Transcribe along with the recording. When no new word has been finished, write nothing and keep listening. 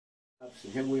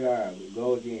Hopson. Here we are. We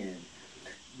go again.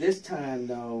 This time,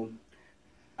 though,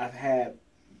 I've had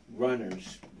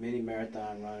runners, many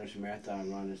marathon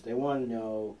runners. They want to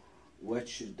know what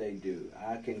should they do.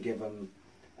 I can give them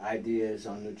ideas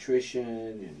on nutrition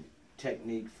and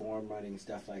technique, form running,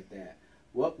 stuff like that.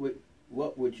 What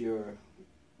would your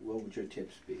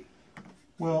tips be?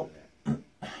 Well,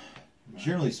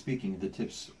 generally speaking, the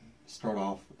tips start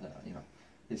off,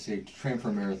 they say to train for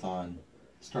a marathon,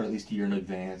 start at least a year in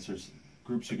advance. There's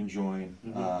groups you can join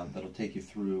that'll take you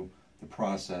through the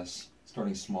process,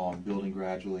 starting small and building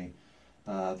gradually.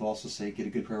 They'll also say get a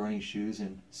good pair of running shoes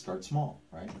and start small,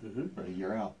 right? Start a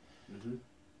year out.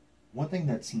 One thing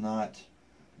that's not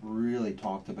really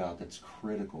talked about that's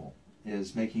critical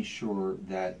is making sure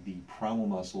that the primal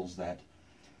muscles that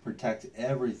protect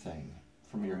everything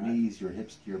from your knees, your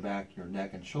hips, your back, your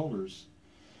neck, and shoulders,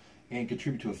 and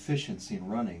contribute to efficiency in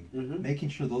running, making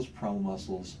sure those primal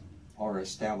muscles are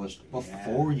established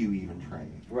before you even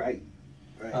train. Right.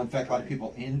 In fact, a lot of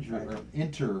people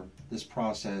enter this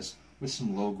process with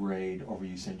some low-grade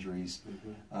overuse injuries,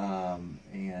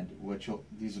 and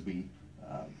these will be,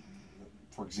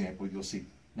 for example, you'll see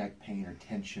neck pain or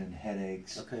tension,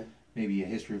 headaches, maybe a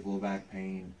history of low back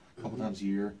pain a couple times a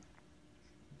year.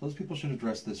 Those people should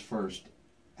address this first,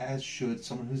 as should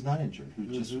someone who's not injured, who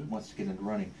just wants to get into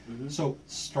running. So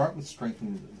start with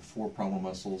strengthening the four primal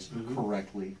muscles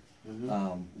correctly,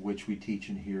 which we teach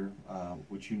in here,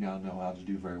 which you now know how to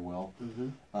do very well.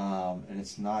 And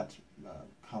it's not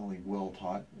commonly well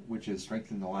taught, which is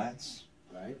strengthening the lats,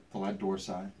 the lat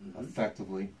dorsi,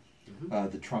 effectively,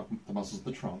 the trunk, the muscles of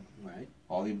the trunk,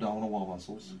 all the abdominal wall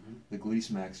muscles, the gluteus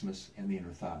maximus, and the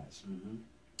inner thighs.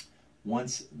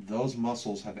 Once those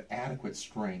muscles have adequate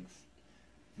strength,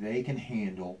 they can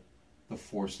handle the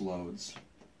force loads,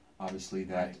 obviously,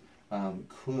 that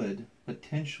could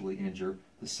potentially injure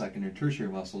the secondary and tertiary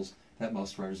muscles that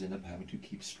most runners end up having to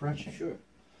keep stretching. Sure.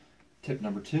 Tip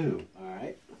number 2. All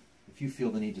right. If you feel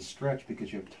the need to stretch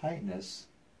because you have tightness,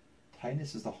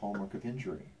 tightness is the hallmark of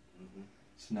injury.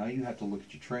 So now you have to look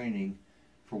at your training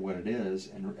for what it is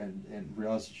and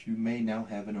realize that you may now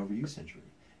have an overuse injury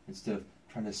instead of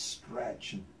trying to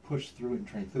stretch and push through it and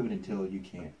train through it until you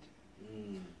can't.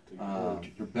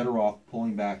 You're better off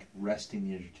pulling back, resting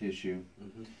the injured tissue.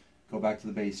 Go back to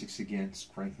the basics again,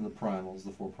 strengthen the primals,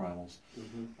 the four primals,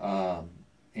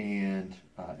 and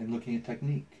looking at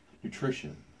technique,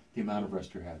 nutrition, the amount of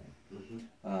rest you're having.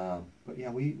 But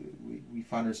yeah, we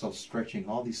find ourselves stretching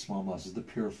all these small muscles, the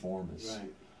piriformis,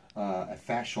 a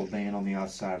fascial band on the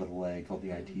outside of the leg called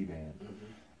the IT band,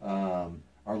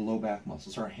 our low back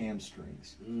muscles, our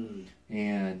hamstrings,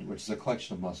 and which is a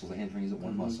collection of muscles. The hamstring isn't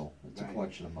one muscle; it's a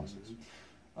collection of muscles.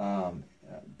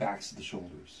 Backs of the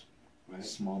shoulders,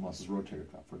 small muscles,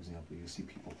 rotator cuff, for example. You see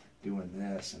people doing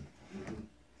this, and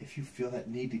if you feel that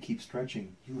need to keep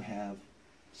stretching, you have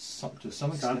to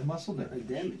some extent muscle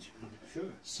damage. Sure.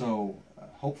 So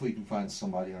hopefully you can find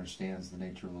somebody who understands the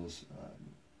nature of those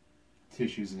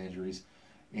tissues and injuries,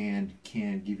 and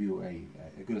can give you a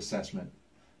good assessment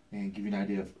and give you an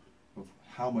idea of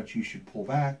how much you should pull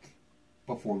back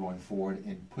before going forward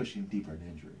and pushing deeper into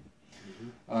injury.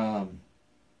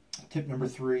 Tip number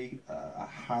 3, I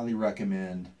highly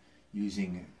recommend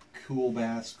using cool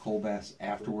baths, cold baths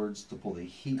afterwards to pull the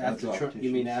heat out of the tissues.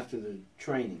 You mean after the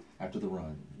training? After the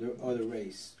run. Or the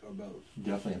race, or both?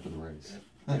 Definitely after the race.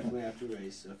 Definitely after the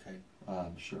race, okay.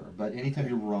 Sure, but anytime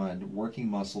you run, working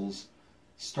muscles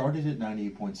started at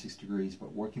 98.6 degrees,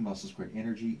 but working muscles create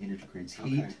energy, energy creates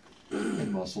heat,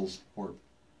 and muscles, or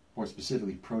more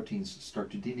specifically proteins,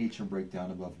 start to denature and break down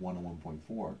above 1 and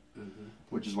 1.4,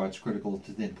 which is why it's critical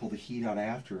to then pull the heat out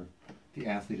after the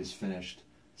athlete is finished,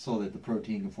 so that the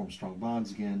protein can form strong bonds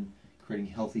again, creating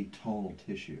healthy tonal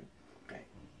tissue.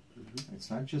 It's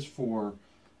not just for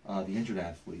the injured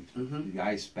athlete, the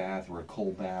ice bath or a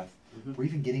cold bath, or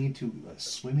even getting into a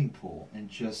swimming pool and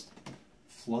just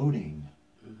floating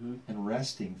and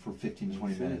resting for 15 to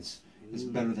 20 minutes is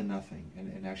better than nothing,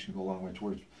 and actually go a long way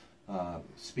towards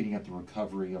speeding up the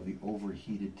recovery of the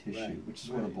overheated tissue, which is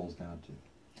what it boils down to.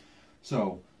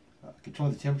 So,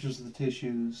 controlling the temperatures of the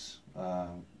tissues,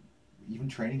 even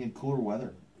training in cooler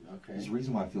weather is the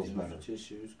reason why it feels better.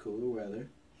 Tissues, cooler weather.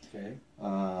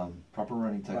 Proper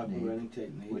running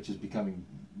technique, which is becoming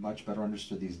much better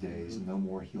understood these days. No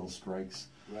more heel strikes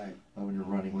when you're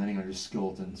running, landing on your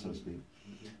skeleton, so to speak.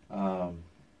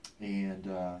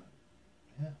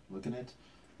 Looking at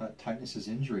tightness as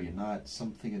injury and not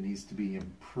something that needs to be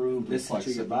improved. Listen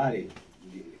to your body.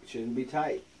 It shouldn't be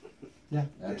tight. Yeah,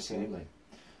 absolutely.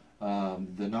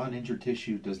 The non-injured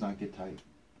tissue does not get tight.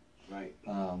 Right.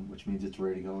 Which means it's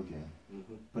ready to go again.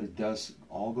 Mm-hmm. But it does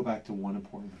all go back to one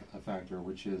important factor,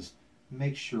 which is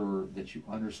make sure that you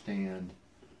understand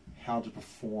how to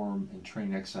perform and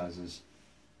train exercises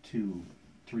to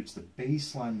reach the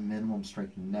baseline minimum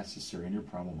strength necessary in your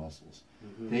primal muscles.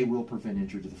 Mm-hmm. They will prevent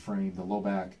injury to the frame, the low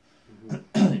back,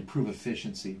 Mm-hmm. improve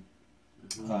efficiency,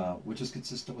 Mm-hmm. which is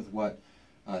consistent with what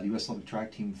the U.S. Olympic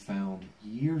track team found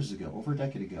years ago, over a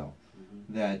decade ago,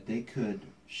 Mm-hmm. that they could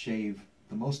shave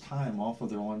the most time off of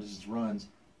their long distance runs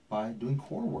by doing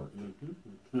core work.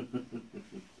 Mm-hmm.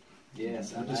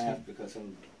 Yes, I laugh because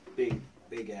I'm a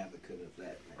big advocate of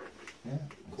that. Yeah,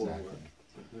 Core exactly. work.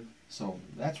 Mm-hmm. So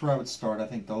that's where I would start. I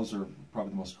think those are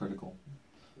probably the most critical,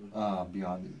 Mm-hmm.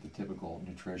 beyond the typical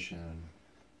nutrition,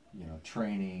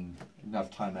 training,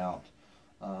 enough time out.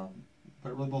 But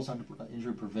it really boils down to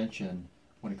injury prevention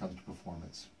when it comes to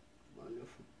performance.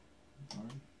 Wonderful. All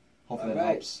right. Hopefully All that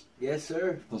right. helps. Yes,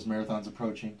 sir. Those marathons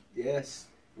approaching. Yes,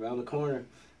 around the corner.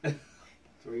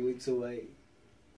 3 weeks away.